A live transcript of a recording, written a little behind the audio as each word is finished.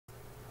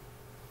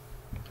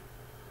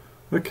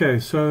Okay,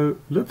 so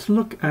let's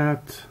look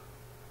at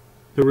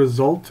the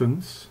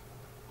resultants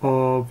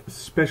of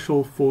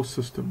special force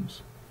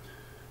systems.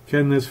 Okay,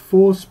 and there's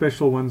four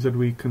special ones that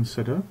we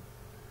consider.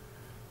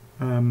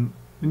 And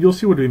you'll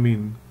see what we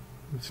mean.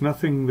 It's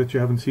nothing that you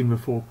haven't seen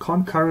before.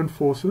 Concurrent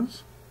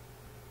forces.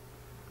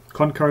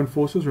 Concurrent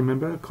forces,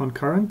 remember,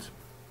 concurrent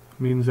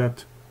means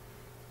that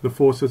the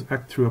forces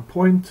act through a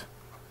point.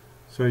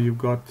 So you've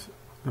got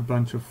a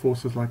bunch of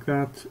forces like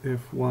that,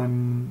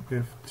 F1,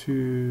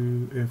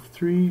 F2,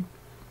 F3.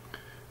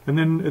 And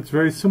then it's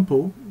very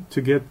simple to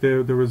get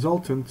there. The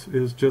resultant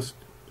is just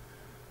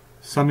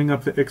summing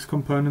up the x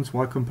components,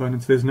 y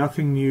components. There's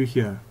nothing new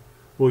here,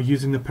 or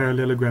using the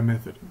parallelogram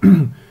method.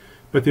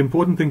 But the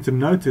important thing to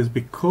note is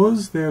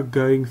because they're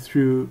going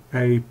through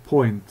a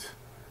point,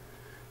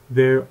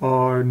 there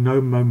are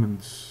no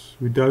moments.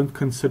 We don't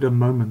consider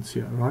moments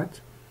here, right?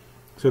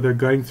 So they're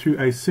going through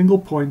a single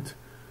point,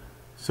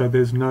 so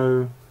there's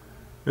no,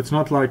 it's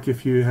not like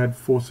if you had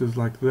forces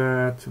like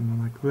that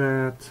and like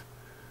that,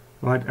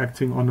 right,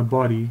 acting on a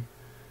body,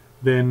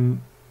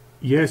 then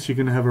yes, you're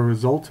going to have a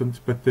resultant,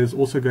 but there's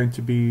also going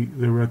to be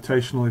the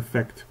rotational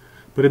effect.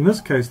 But in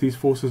this case, these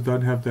forces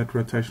don't have that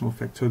rotational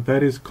effect. So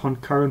that is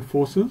concurrent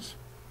forces.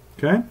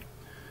 Okay.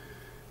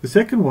 The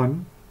second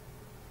one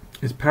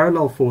is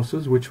parallel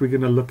forces, which we're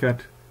going to look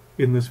at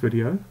in this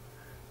video.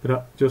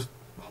 But just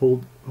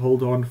hold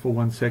on for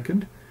 1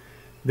 second.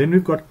 Then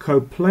we've got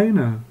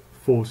coplanar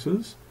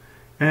forces,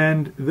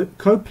 and the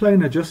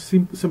coplanar just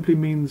simply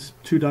means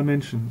 2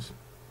 dimensions.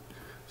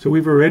 So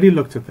we've already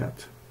looked at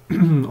that.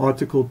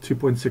 Article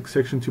 2.6,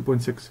 section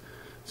 2.6.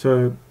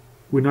 So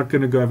we're not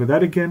going to go over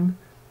that again.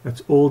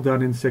 That's all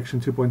done in section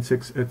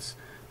 2.6. It's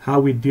how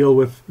we deal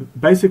with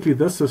basically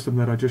this system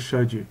that I just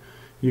showed you.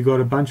 You got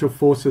a bunch of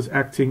forces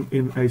acting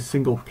in a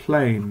single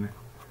plane.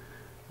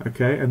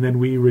 Okay, and then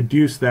we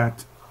reduce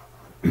that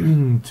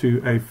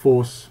to a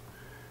force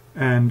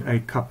and a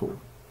couple.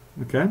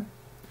 Okay,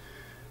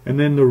 and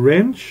then the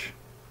wrench.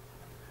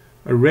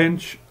 A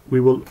wrench, we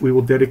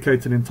will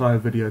dedicate an entire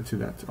video to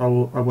that. I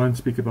won't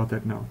speak about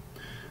that now.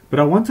 But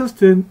I want us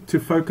to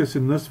focus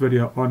in this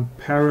video on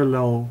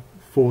parallel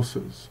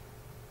forces.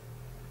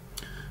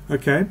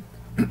 Okay,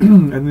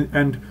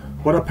 and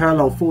what are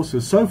parallel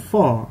forces? So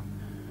far,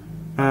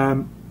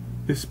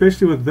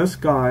 especially with this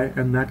guy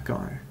and that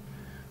guy,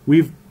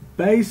 we've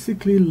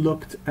basically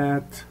looked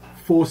at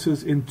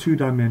forces in 2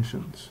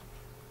 dimensions.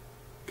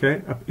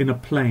 Okay, in a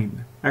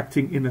plane,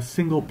 acting in a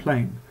single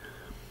plane.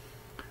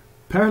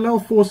 Parallel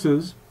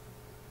forces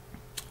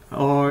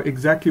are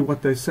exactly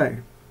what they say.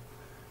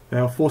 They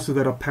are forces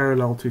that are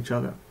parallel to each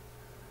other.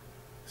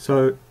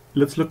 So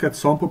let's look at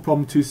sample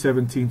problem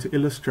 217 to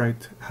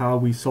illustrate how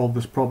we solve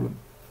this problem.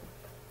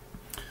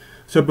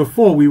 So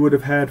before we would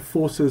have had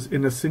forces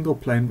in a single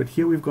plane, but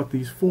here we've got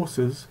these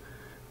forces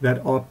that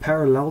are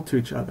parallel to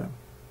each other.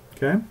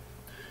 Okay?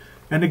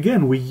 And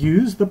again, we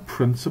use the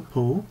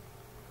principle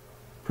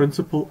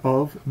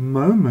of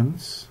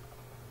moments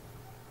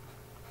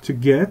to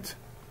get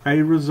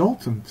a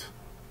resultant.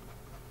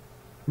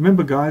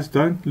 Remember guys,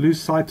 don't lose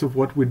sight of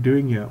what we're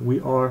doing here. We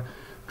are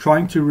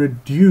trying to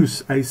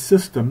reduce a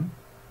system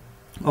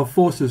of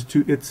forces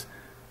to its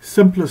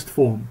simplest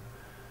form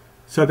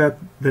so that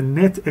the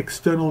net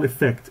external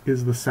effect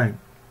is the same.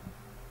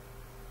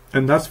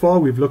 And thus far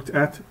we've looked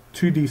at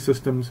 2D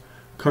systems,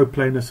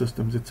 coplanar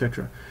systems,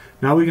 etc.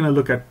 Now we're going to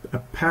look at a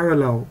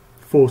parallel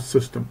force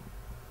system.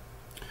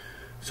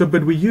 So,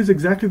 but we use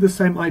exactly the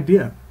same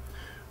idea.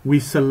 We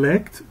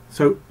select,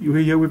 so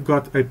here we've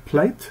got a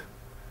plate,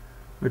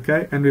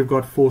 okay, and we've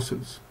got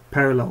forces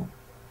parallel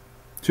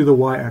to the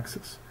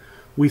y-axis.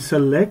 We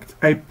select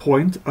a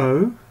point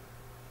O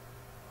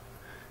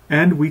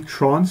and we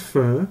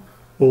transfer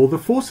all the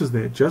forces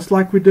there, just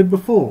like we did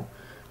before,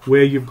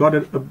 where you've got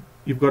a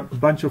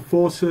bunch of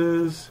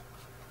forces,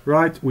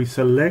 right? We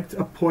select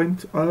a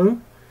point O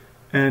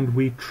and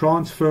we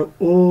transfer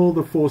all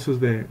the forces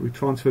there. We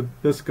transfer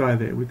this guy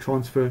there, we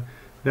transfer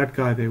that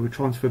guy there, we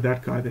transfer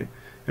that guy there.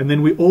 And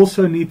then we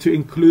also need to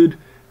include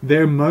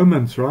their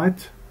moments,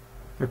 right?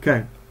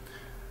 Okay,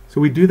 so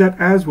we do that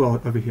as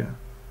well over here.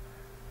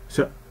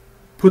 So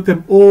put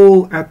them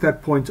all at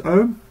that point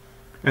O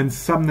and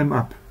sum them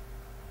up.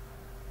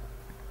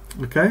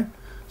 Okay,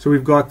 so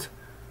we've got,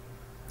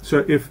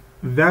 so if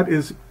that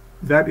is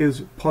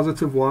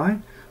positive y,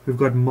 we've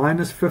got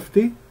minus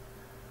 50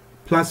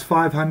 plus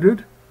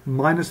 500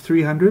 minus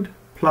 300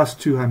 plus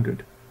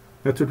 200.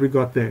 That's what we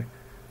got there,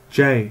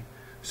 J.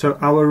 So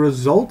our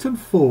resultant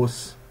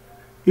force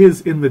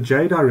is in the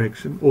J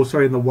direction, or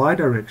sorry, in the Y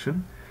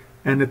direction,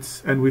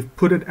 and we've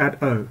put it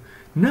at O.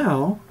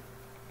 Now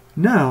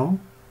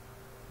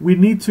we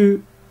need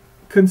to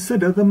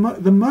consider the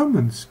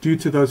moments due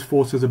to those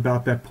forces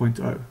about that point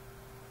O.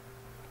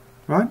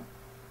 Right?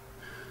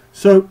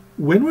 So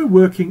when we're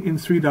working in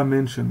 3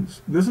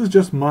 dimensions, this is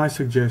just my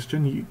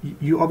suggestion.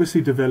 You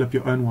obviously develop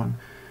your own one,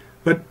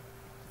 but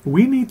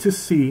we need to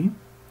see.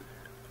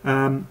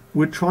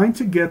 We're trying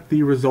to get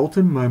the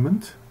resultant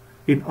moment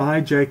in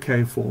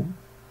IJK form.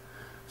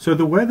 So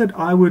the way that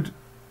I would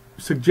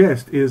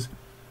suggest is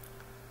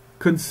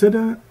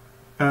consider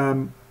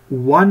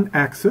one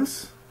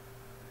axis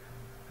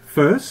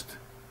first.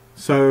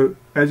 So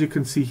as you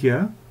can see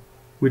here,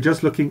 we're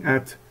just looking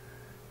at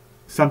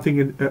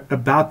something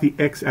about the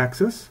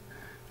x-axis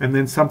and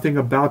then something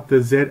about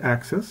the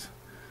z-axis.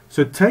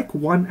 So take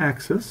one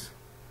axis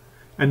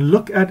and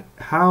look at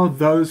how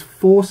those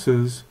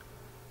forces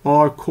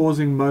are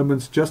causing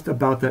moments just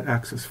about that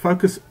axis.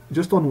 Focus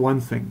just on one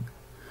thing.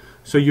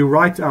 So you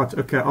write out,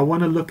 okay, I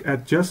want to look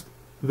at just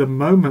the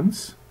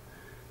moments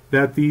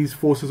that these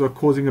forces are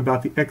causing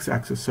about the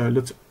x-axis. So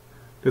let's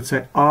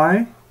say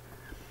I.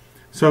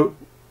 So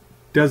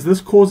does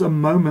this cause a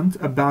moment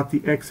about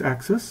the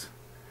x-axis?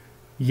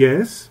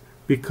 Yes,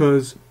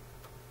 because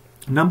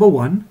number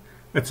one,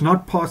 it's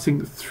not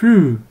passing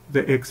through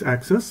the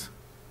x-axis,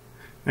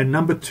 and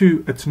number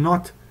two, it's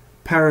not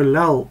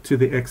parallel to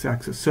the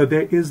x-axis. So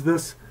there is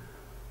this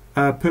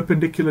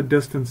perpendicular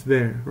distance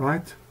there,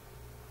 right?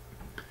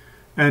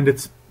 And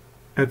it's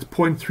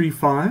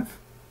 0.35.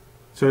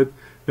 So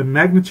the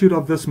magnitude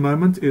of this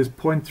moment is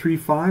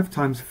 0.35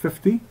 times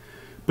 50.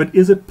 But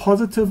is it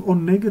positive or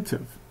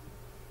negative?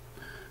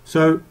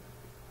 So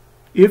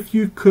if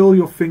you curl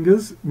your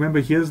fingers,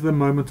 remember here's the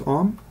moment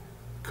arm,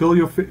 curl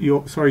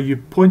you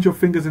point your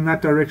fingers in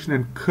that direction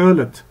and curl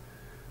it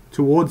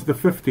towards the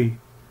 50,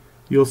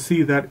 you'll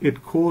see that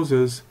it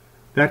causes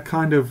that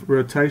kind of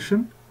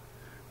rotation,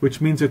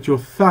 which means that your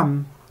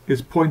thumb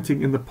is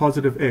pointing in the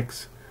positive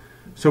x.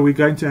 So we're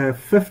going to have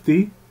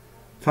 50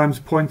 times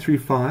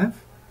 0.35.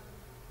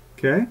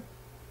 Okay.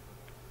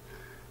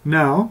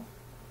 Now,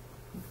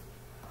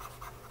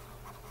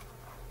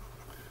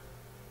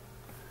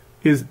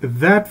 is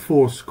that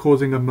force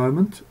causing a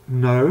moment?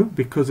 No,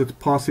 because it's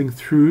passing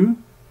through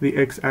the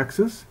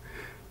x-axis.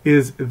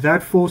 Is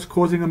that force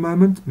causing a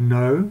moment?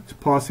 No, it's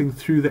passing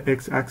through the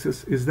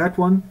x-axis. Is that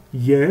one?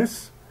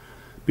 Yes,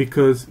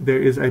 because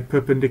there is a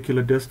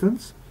perpendicular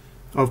distance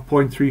of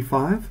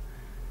 0.35.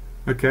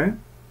 Okay,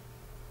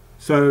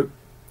 so,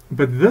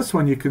 but this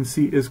one you can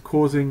see is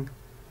causing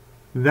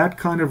that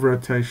kind of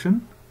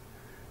rotation.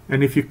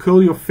 And if you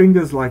curl your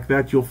fingers like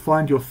that, you'll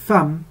find your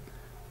thumb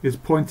is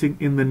pointing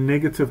in the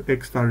negative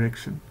x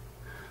direction.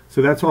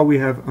 So that's why we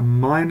have a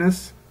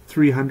minus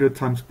 300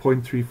 times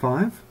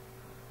 0.35.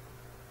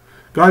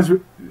 Guys,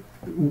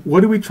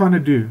 what are we trying to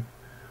do?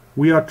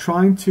 We are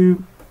trying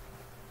to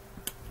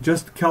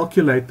just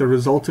calculate the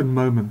resultant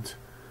moment,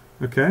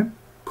 okay,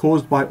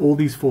 caused by all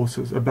these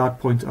forces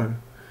about 0.0.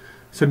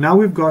 So now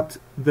we've got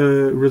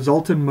the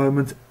resultant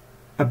moment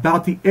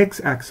about the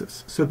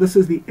x-axis. So this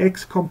is the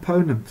x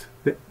component,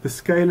 the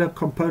scalar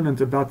component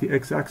about the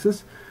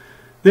x-axis.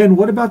 Then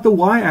what about the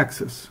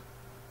y-axis?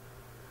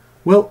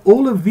 Well,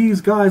 all of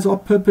these guys are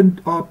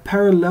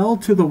parallel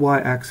to the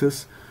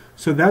y-axis,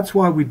 so that's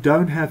why we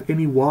don't have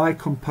any y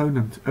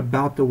component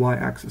about the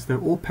y-axis. They're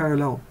all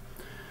parallel.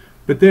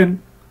 But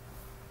then,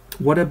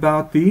 what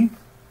about the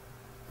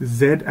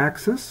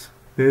z-axis?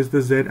 There's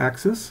the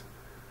z-axis.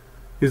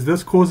 Is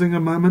this causing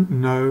a moment?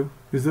 No.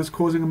 Is this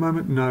causing a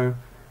moment? No.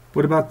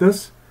 What about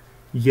this?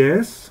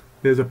 Yes,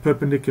 there's a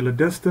perpendicular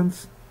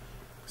distance.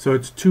 So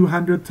it's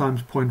 200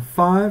 times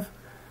 0.5.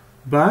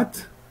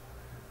 But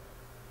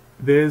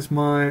there's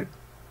my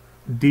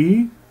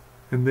D,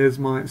 and there's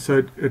my,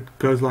 so it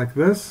goes like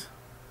this,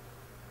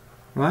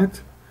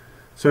 right?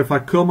 So if I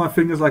curl my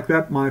fingers like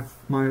that, my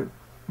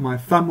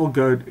thumb will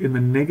go in the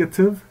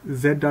negative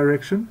Z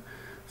direction.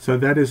 So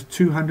that is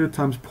 200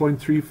 times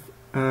 0.3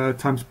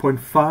 times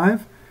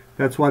 0.5.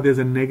 That's why there's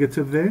a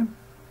negative there,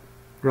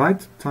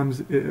 right? Times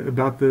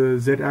about the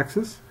Z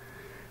axis.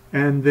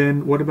 And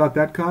then what about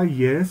that guy?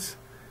 Yes.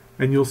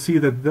 And you'll see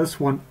that this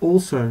one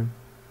also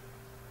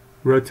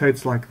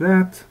rotates like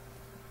that,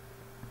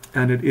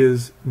 and it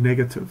is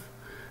negative.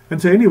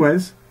 And so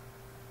anyways,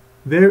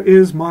 there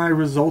is my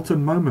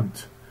resultant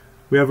moment.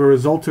 We have a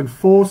resultant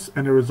force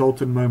and a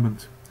resultant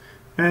moment.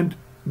 And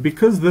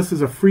because this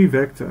is a free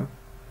vector,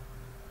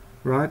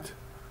 right,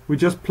 we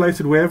just place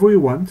it wherever we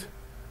want.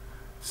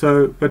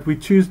 So, but we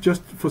choose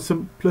just for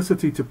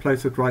simplicity to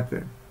place it right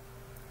there.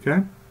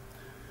 Okay?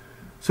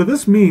 So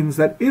this means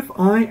that if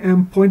I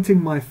am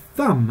pointing my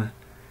thumb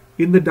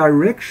in the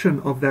direction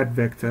of that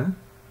vector,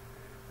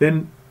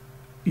 then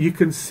you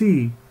can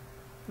see,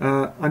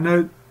 I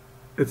know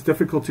it's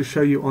difficult to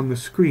show you on the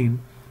screen,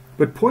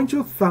 but point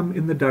your thumb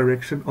in the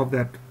direction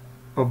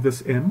of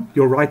this M,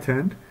 your right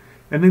hand,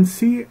 and then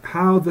see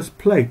how this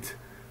plate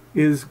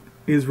is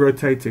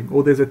rotating,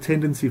 or there's a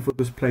tendency for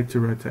this plate to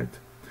rotate.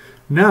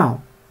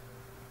 Now,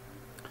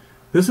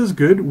 this is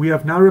good. We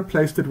have now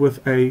replaced it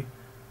with a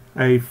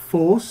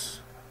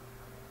force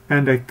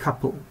and a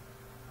couple.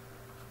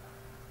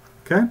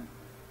 Okay?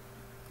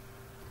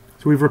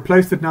 So we've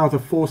replaced it now with a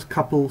force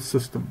couple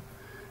system.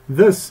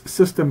 This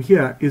system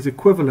here is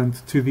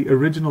equivalent to the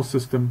original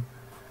system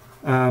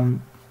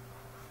in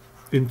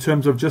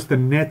terms of just the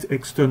net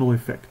external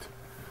effect.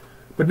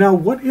 But now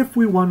what if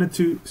we wanted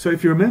to, so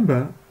if you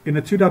remember, in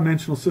a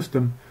two-dimensional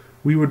system,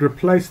 we would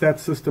replace that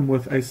system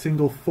with a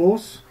single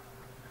force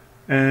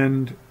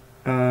and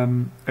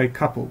a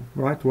couple,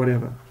 right?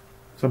 Whatever,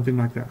 something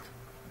like that.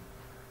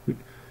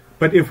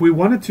 But if we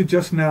wanted to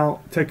just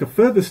now take a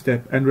further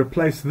step and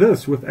replace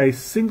this with a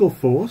single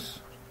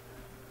force,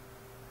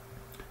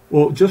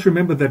 or just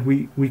remember that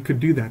we could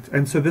do that.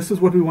 And so this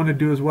is what we want to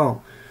do as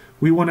well.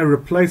 We want to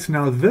replace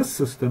now this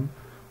system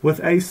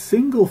with a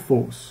single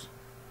force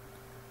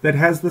that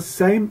has the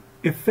same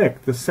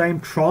effect, the same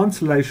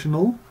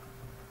translational,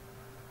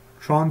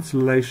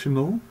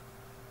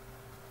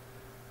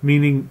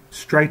 meaning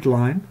straight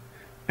line,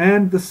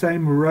 and the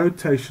same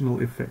rotational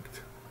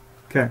effect.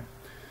 Okay.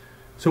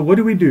 So what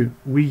do?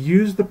 We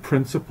use the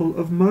principle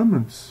of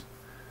moments.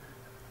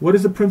 What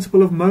is the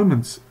principle of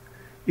moments?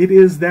 It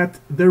is that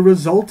the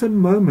resultant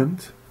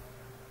moment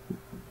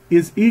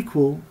is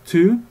equal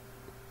to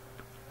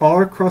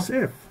R cross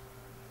F.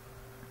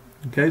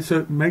 Okay,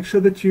 so make sure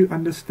that you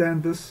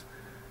understand this.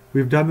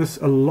 We've done this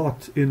a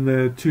lot in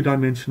the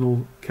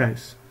two-dimensional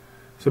case.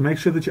 So make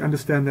sure that you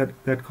understand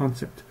that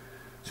concept.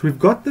 So we've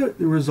got the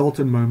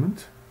resultant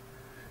moment,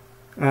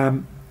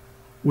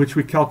 which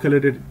we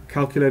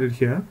calculated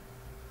here.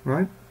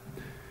 Right?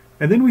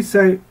 And then we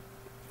say,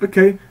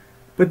 okay,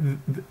 but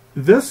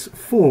this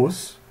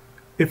force,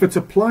 if it's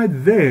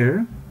applied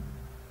there,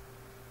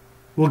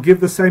 will give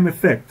the same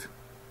effect.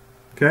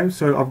 Okay,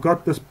 so I've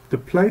got the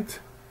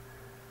plate.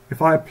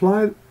 If I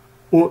apply,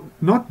 or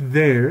not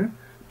there,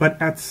 but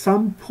at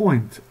some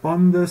point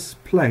on this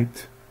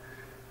plate,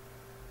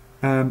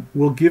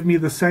 will give me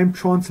the same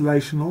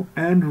translational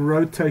and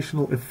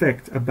rotational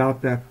effect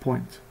about that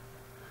point.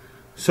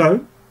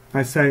 So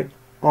I say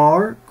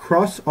R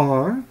cross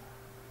R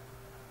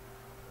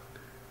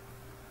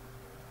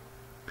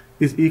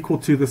is equal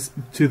to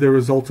the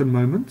resultant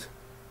moment.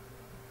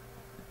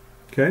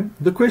 Okay.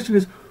 The question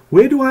is,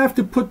 where do I have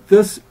to put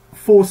this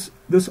force,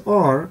 this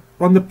R,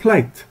 on the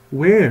plate?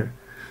 Where?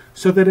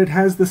 So that it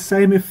has the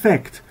same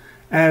effect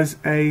as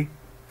a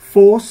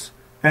force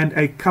and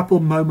a couple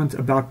moment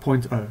about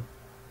point O.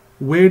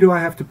 Where do I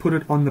have to put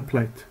it on the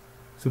plate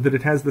so that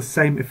it has the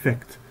same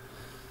effect?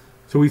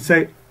 So we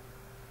say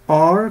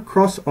R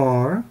cross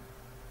R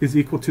is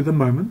equal to the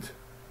moment.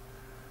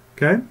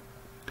 Okay,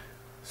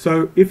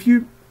 so if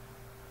you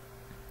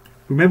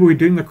remember, we're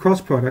doing the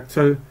cross product,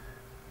 so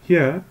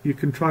here you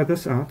can try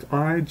this out,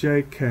 I,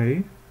 J,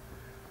 K,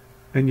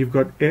 and you've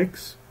got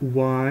X,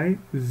 Y,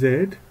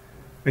 Z,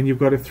 and you've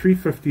got a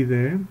 350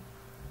 there,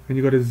 and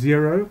you've got a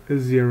 0,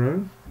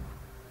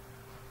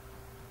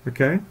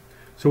 okay,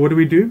 so what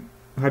do?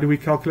 How do we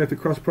calculate the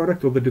cross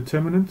product or the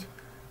determinant?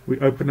 We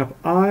open up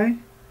I,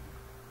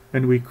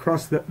 and we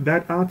cross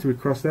that out,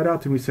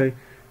 and we say,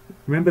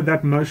 remember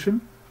that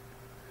motion?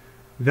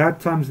 That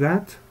times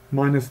that,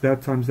 minus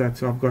that times that.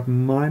 So I've got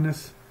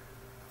minus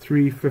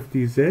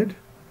 350Z,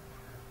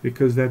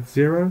 because that's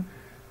 0.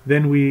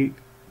 Then we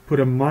put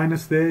a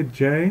minus there,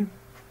 J,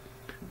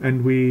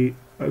 and we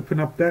open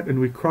up that, and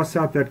we cross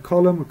out that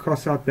column, we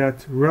cross out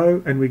that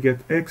row, and we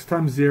get X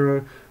times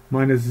 0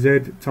 minus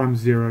Z times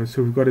 0.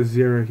 So we've got a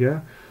 0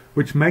 here,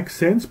 which makes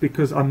sense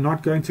because I'm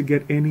not going to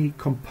get any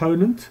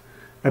component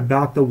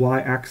about the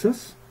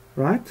y-axis,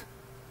 right?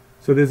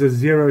 So there's a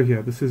 0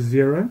 here. This is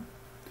 0.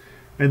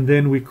 And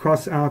then we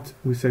cross out,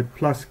 we say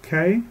plus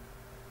K,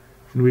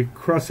 and we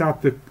cross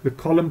out the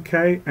column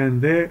K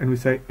and there, and we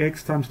say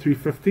X times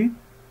 350,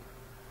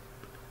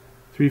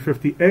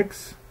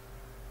 350X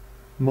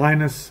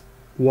minus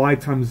Y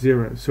times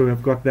 0. So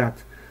I've got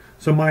that.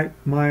 So my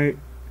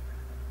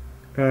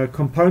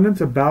component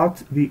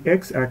about the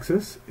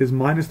x-axis is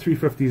minus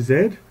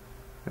 350Z.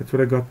 That's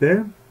what I got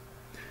there.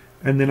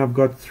 And then I've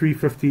got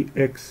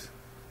 350X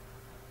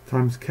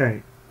times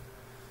K.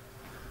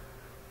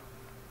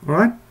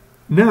 Alright?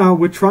 Now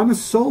we're trying to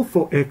solve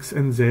for X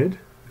and Z.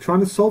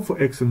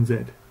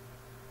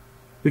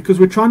 Because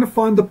we're trying to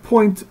find the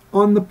point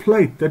on the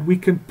plate that we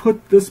can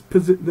put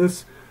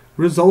this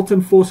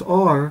resultant force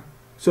R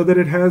so that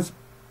it has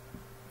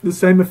the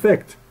same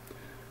effect.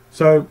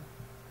 So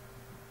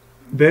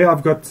there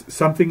I've got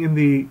something in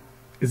the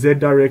Z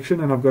direction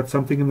and I've got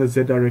something in the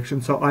Z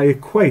direction. So I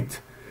equate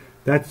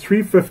that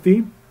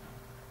 350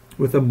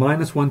 with a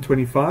minus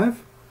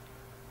 125,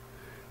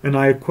 and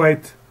I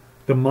equate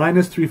the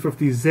minus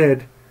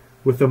 350Z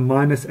with a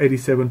minus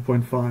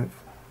 87.5.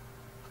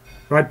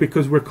 Right,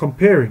 because we're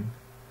comparing.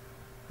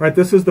 Right,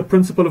 this is the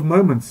principle of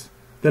moments.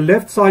 The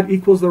left side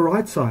equals the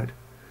right side.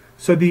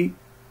 So the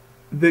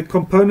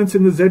components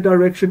in the Z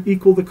direction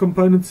equal the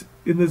components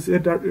in the Z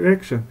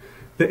direction.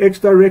 The X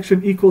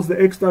direction equals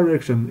the X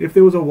direction. If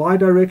there was a Y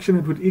direction,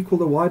 it would equal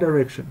the Y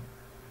direction.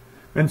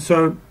 And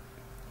so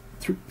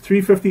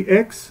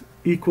 350X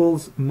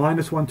equals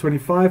minus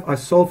 125. I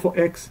solve for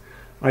X,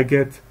 I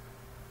get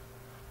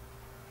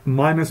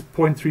minus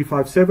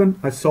 0.357.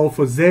 I solve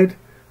for Z,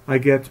 I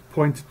get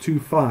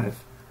 0.25.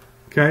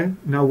 Okay,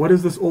 now what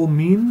does this all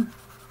mean?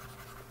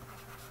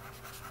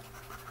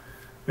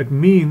 It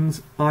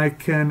means I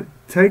can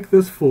take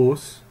this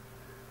force,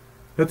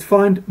 let's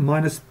find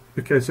minus,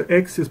 okay, so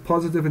X is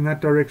positive in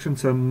that direction,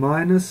 so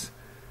minus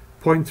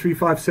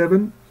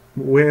 0.357,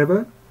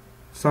 wherever,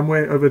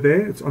 somewhere over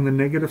there, it's on the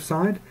negative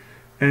side,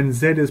 and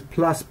Z is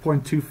plus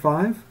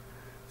 0.25,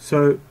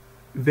 so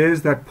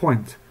there's that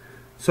point.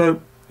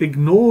 So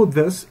ignore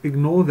this,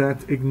 ignore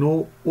that,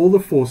 ignore all the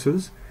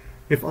forces.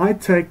 If I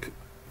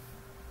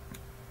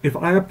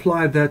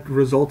apply that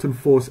resultant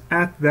force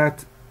at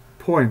that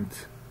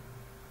point,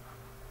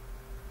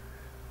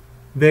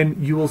 then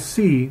you will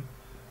see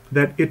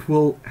that it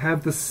will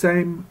have the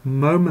same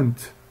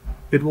moment.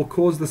 It will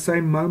cause the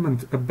same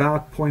moment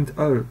about point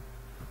O.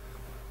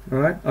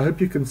 Alright, I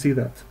hope you can see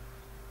that.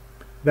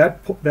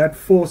 That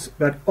force,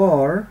 that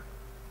R,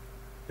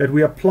 that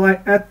we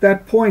apply at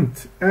that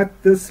point,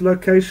 at this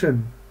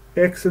location,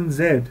 X and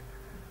Z,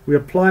 we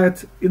apply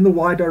it in the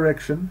Y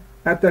direction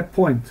at that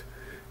point.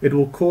 It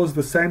will cause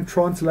the same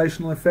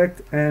translational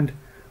effect and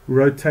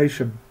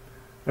rotation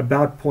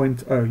about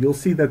point O. You'll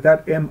see that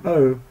that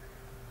MO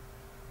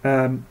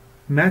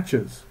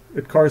matches,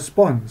 it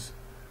corresponds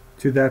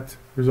to that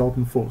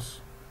resultant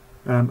force,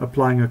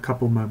 applying a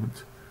couple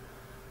moment.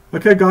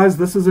 Okay guys,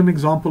 this is an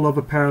example of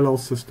a parallel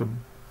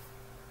system.